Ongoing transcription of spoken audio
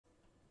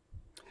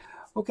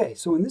Okay,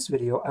 so in this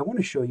video, I want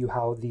to show you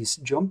how the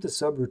jump to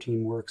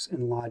subroutine works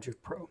in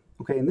LogixPro.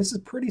 Okay, and this is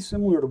pretty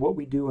similar to what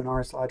we do in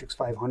RSLogix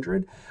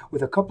 500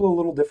 with a couple of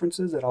little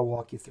differences that I'll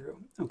walk you through.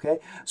 Okay,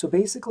 so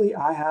basically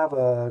I have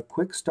a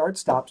quick start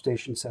stop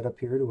station set up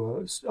here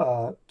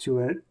to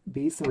a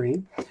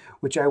B3,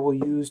 which I will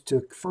use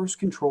to first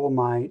control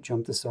my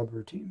jump to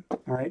subroutine.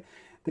 All right,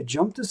 the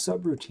jump to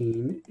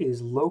subroutine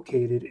is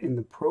located in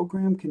the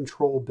program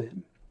control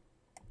bin.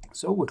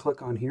 So we'll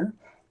click on here.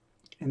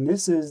 And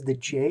this is the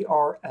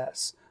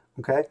JRS,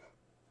 okay?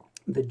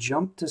 The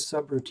jump to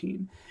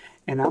subroutine.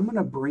 And I'm going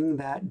to bring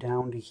that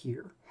down to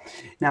here.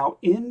 Now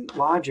in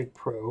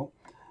LogixPro,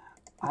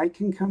 I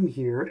can come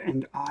here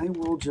and I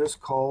will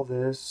just call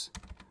this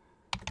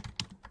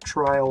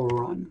trial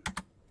run,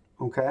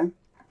 okay?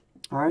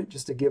 All right,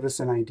 just to give us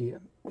an idea.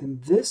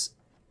 And this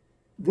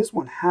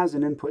one has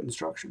an input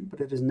instruction,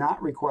 but it is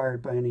not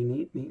required by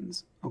any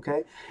means,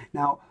 okay?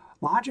 Now,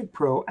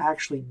 LogixPro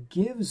actually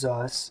gives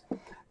us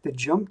the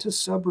jump to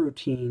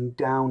subroutine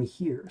down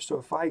here. So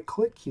if I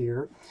click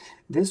here,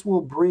 this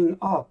will bring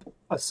up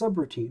a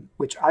subroutine,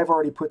 which I've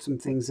already put some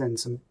things in,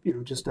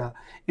 just a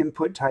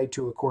input tied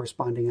to a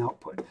corresponding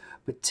output.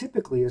 But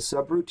typically a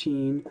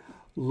subroutine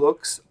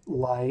looks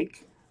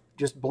like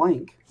just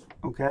blank,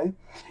 okay?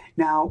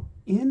 Now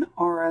in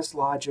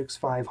RSLogix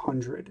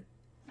 500,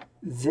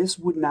 this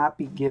would not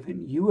be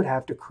given. You would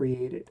have to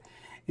create it.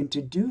 And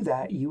to do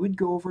that, you would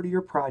go over to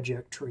your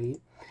project tree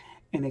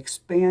and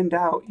expand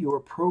out your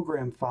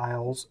program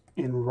files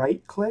and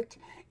right click.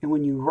 And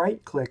when you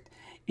right clicked,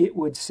 it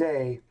would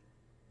say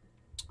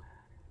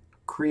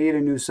create a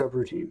new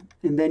subroutine.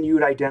 And then you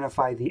would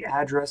identify the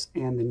address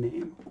and the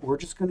name. We're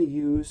just going to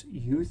use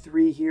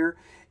U3 here.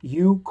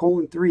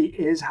 U:3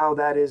 is how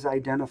that is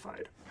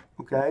identified.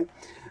 Okay,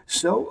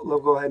 so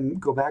we'll go ahead and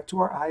go back to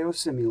our IO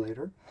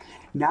simulator.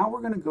 Now we're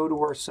going to go to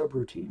our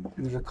subroutine,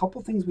 and there's a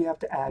couple things we have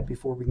to add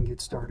before we can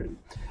get started.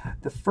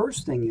 The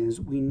first thing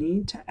is we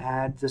need to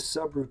add the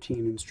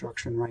subroutine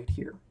instruction right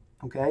here,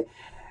 okay?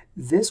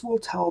 This will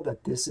tell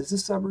that this is a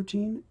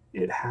subroutine.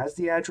 It has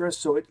the address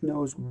so it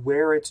knows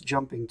where it's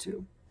jumping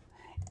to.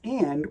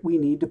 And we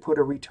need to put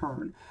a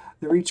return.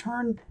 The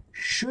return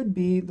should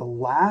be the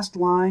last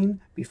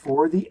line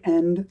before the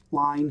end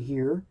line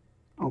here,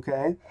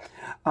 okay,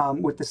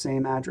 with the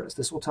same address.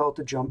 This will tell it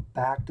to jump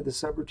back to the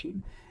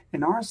subroutine.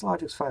 In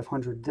RSLogix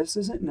 500, this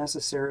isn't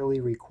necessarily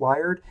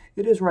required.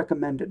 It is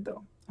recommended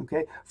though,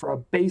 okay? For a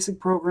basic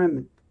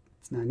program,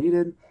 it's not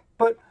needed,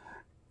 but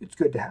it's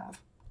good to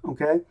have,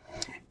 okay?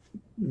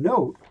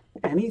 Note,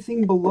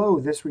 anything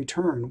below this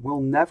return will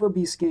never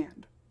be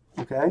scanned,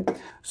 okay?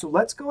 So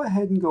let's go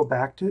ahead and go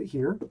back to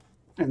here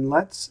and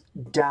let's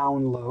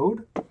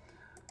download. Come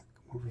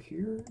over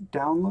here,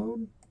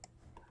 download,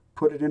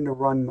 put it into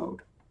run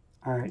mode.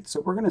 All right, so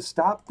we're gonna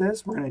stop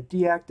this. We're gonna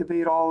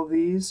deactivate all of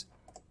these.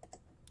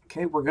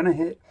 Okay, we're going to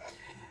hit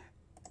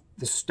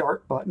the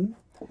start button.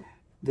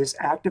 This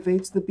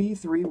activates the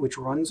B3, which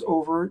runs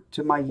over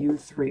to my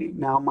U3.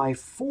 Now my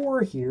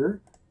 4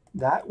 here,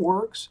 that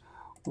works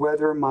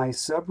whether my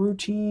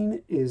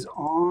subroutine is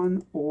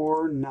on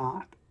or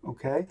not.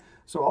 Okay,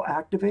 so I'll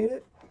activate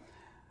it.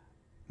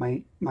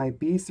 My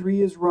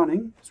B3 is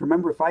running. So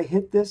remember, if I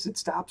hit this, it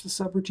stops the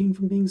subroutine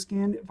from being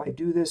scanned. If I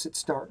do this, it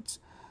starts.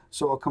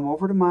 So I'll come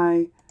over to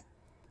my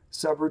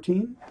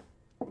subroutine.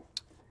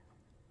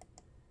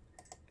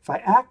 If I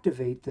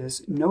activate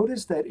this,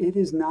 notice that it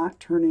is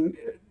not turning,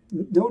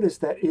 notice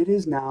that it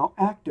is now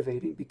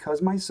activating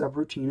because my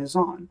subroutine is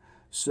on.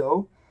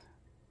 So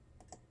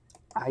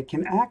I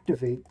can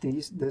activate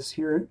this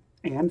here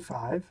and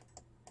 5.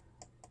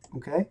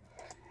 Okay,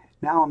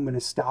 now I'm going to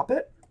stop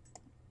it.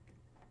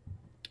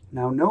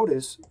 Now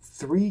notice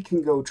 3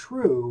 can go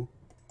true,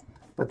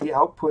 but the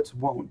outputs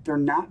won't. They're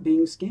not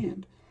being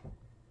scanned.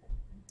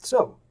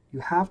 So you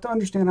have to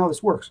understand how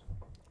this works.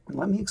 And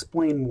let me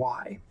explain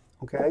why.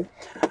 Okay,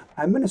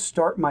 I'm going to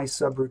start my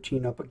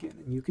subroutine up again,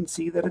 and you can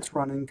see that it's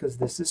running because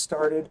this is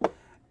started,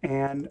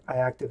 and I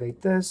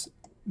activate this,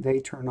 they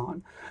turn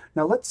on.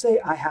 Now let's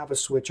say I have a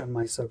switch on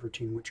my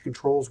subroutine which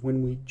controls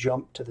when we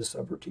jump to the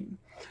subroutine.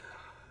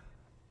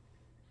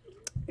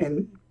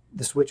 And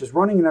the switch is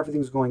running and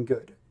everything's going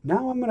good.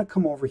 Now I'm going to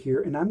come over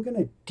here and I'm going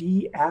to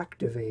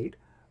deactivate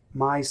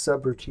my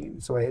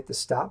subroutine. So I hit the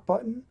stop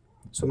button.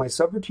 So my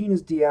subroutine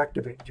is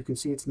deactivated. You can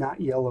see it's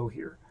not yellow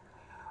here.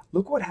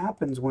 Look what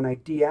happens when I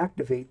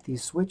deactivate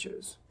these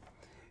switches.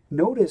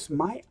 Notice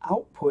my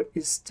output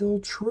is still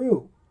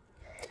true.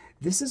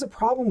 This is a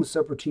problem with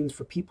subroutines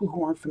for people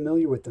who aren't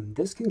familiar with them.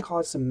 This can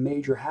cause some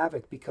major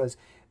havoc because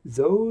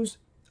there's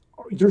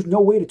no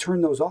way to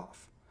turn those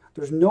off.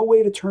 There's no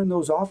way to turn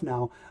those off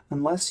now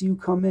unless you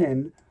come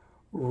in,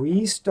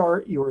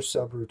 restart your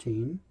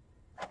subroutine,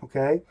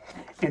 okay?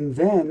 And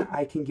then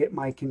I can get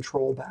my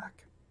control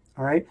back,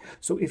 all right?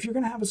 So if you're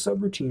gonna have a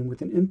subroutine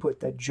with an input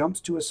that jumps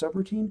to a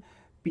subroutine,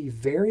 be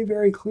very,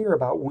 very clear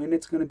about when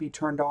it's going to be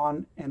turned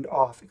on and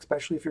off,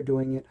 especially if you're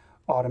doing it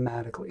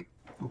automatically,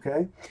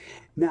 okay?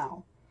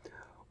 Now,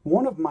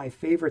 one of my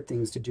favorite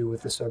things to do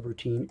with the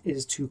subroutine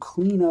is to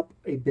clean up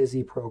a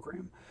busy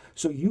program.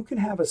 So you can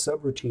have a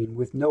subroutine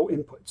with no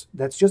inputs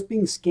that's just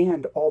being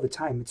scanned all the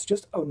time. It's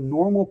just a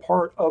normal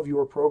part of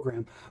your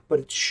program, but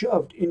it's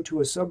shoved into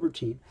a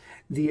subroutine.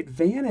 The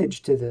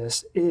advantage to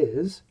this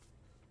is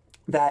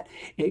that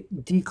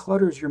it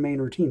declutters your main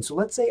routine. So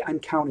let's say I'm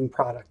counting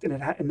product,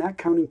 and that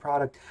counting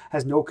product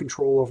has no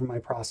control over my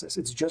process.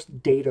 It's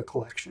just data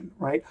collection,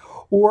 right?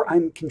 Or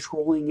I'm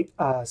controlling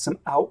some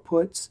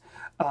outputs,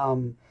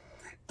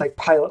 like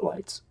pilot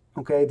lights,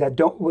 okay, that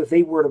don't, if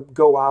they were to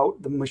go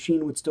out, the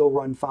machine would still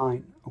run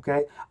fine,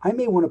 okay? I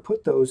may want to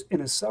put those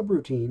in a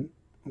subroutine,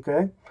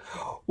 okay?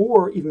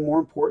 Or even more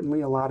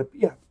importantly,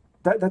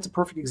 that's a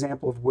perfect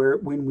example of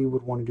when we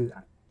would want to do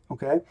that,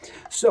 okay?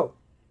 So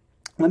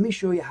let me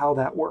show you how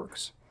that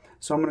works.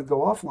 So I'm going to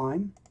go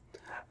offline.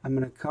 I'm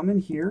going to come in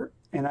here,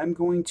 and I'm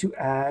going to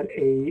add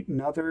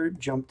another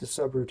jump to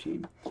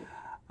subroutine.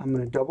 I'm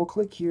going to double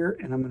click here,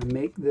 and I'm going to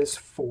make this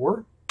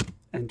 4,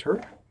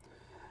 enter.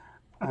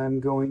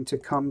 I'm going to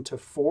come to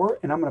 4,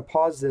 and I'm going to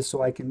pause this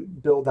so I can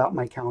build out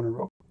my counter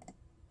real quick.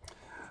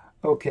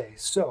 Okay,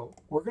 so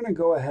we're going to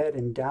go ahead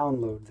and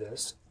download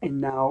this, and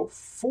now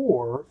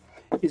 4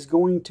 is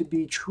going to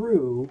be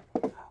true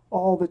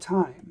all the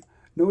time.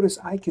 Notice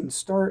I can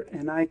start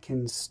and I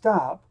can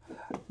stop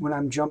when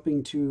I'm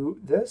jumping to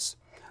this,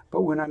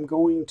 but when I'm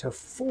going to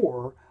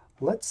 4,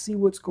 let's see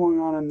what's going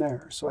on in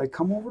there. So I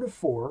come over to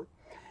 4,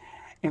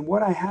 and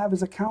what I have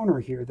is a counter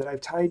here that I've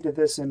tied to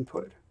this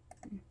input.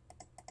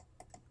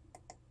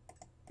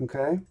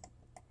 Okay?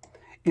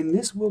 And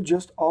this will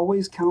just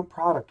always count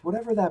product,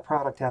 whatever that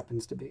product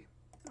happens to be.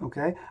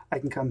 Okay? I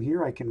can come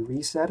here, I can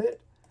reset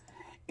it,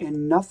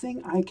 and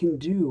nothing I can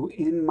do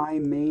in my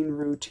main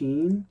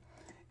routine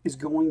is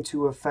going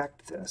to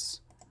affect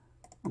this.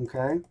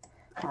 Okay?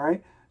 All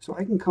right? So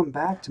I can come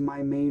back to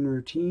my main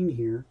routine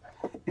here,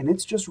 and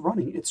it's just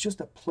running. It's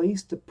just a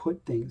place to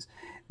put things.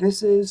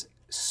 This is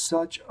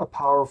such a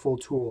powerful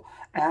tool.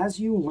 As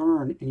you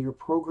learn and your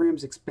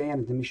programs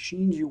expand, the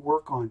machines you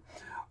work on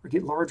or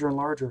get larger and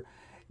larger,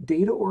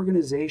 data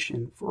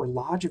organization or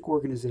logic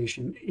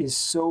organization is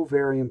so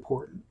very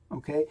important,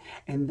 okay?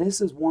 And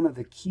this is one of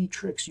the key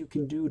tricks you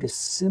can do to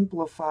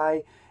simplify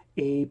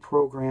a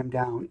program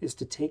down, is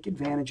to take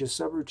advantage of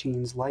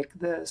subroutines like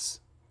this,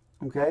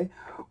 okay?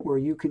 Where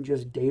you can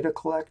just data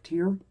collect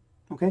here,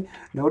 okay?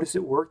 Notice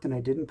it worked and I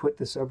didn't put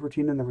the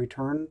subroutine and the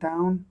return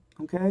down,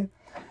 okay?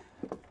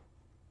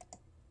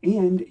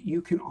 And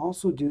you can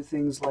also do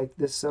things like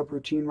this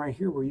subroutine right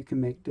here where you can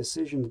make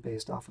decisions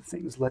based off of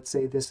things. Let's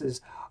say this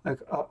is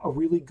a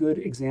really good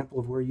example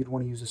of where you'd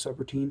want to use a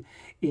subroutine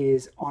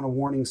is on a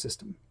warning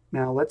system.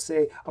 Now, let's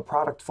say a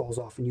product falls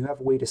off and you have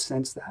a way to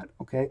sense that,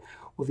 okay?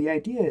 Well, the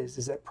idea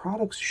is that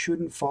products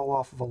shouldn't fall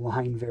off of a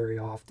line very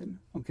often,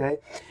 okay?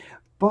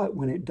 But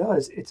when it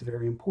does, it's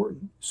very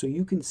important. So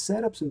you can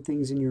set up some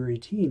things in your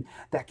routine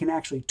that can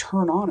actually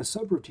turn on a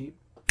subroutine.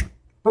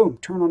 Boom,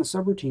 turn on a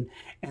subroutine,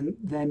 and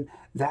then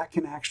that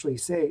can actually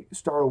say,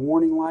 start a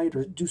warning light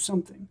or do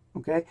something,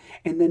 okay?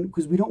 And then,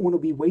 because we don't want to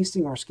be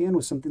wasting our scan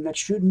with something that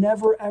should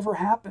never, ever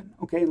happen,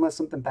 okay, unless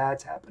something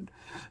bad's happened.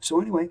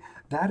 So anyway,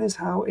 that is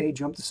how a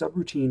jump to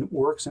subroutine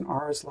works in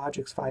RS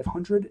Logix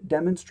 500,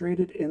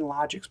 demonstrated in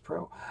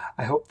LogixPro.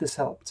 I hope this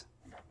helped.